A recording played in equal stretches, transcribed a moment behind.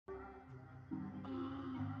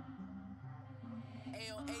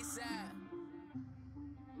Ayo, ASAP.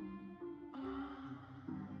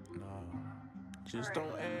 Nah, just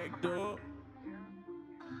don't act up,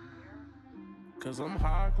 cause I'm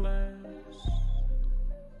high class.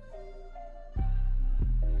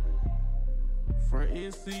 From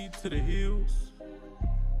NC to the hills,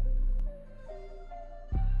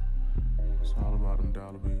 it's all about them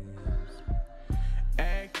dollar bills.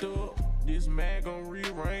 Act up, this man gon'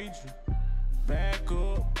 rearrange you. Back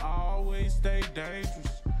up, I always stay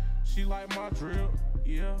dangerous. She like my drip,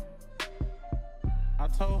 yeah. I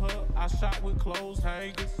told her I shot with clothes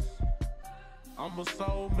hangers. I'm a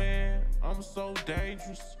soul man, I'm so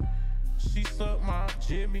dangerous. She sucked my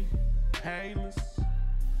Jimmy, painless.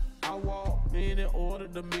 I walked in and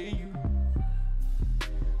ordered the menu,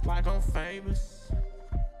 like I'm famous.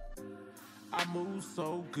 I move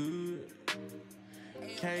so good,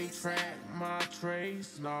 can't track my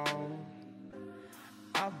trace, no.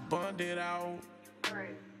 I burned it out.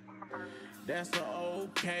 That's an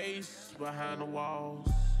old case behind the walls.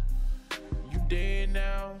 You dead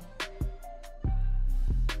now,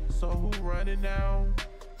 so who running now?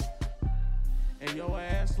 And your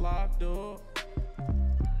ass locked up.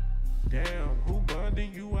 Damn, who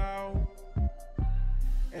bunding you out?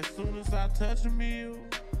 As soon as I touch a meal,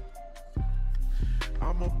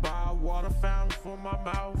 I'ma buy a water fountain for my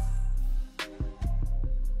mouth.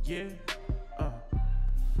 Yeah.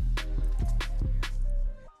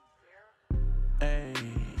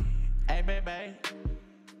 Hey, baby.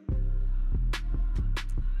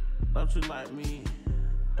 Don't you like me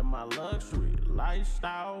and my luxury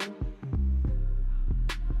lifestyle?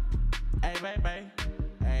 Hey, baby.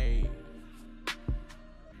 Hey.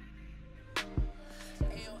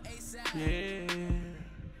 Ayo, ASAP.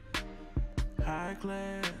 Yeah. High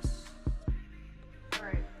class.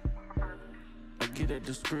 I get that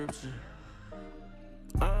description.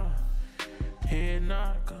 Head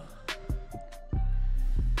knocker.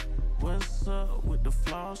 What's up with the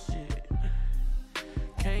flaw shit?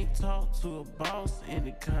 Can't talk to a boss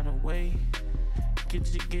any kind of way.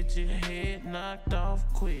 Get your head knocked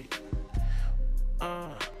off quick.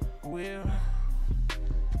 Well,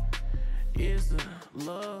 it's a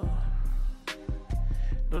love.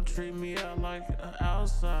 Don't treat me out like an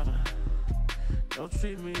outsider. Don't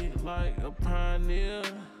treat me like a pioneer.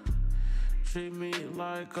 Treat me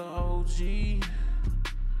like an OG.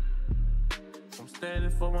 I'm standing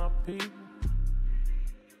for my people.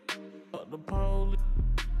 Fuck the police.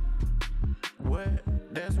 What?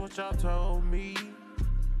 That's what y'all told me.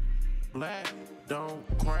 Black don't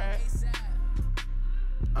crack.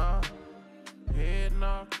 Head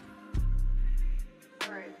knock.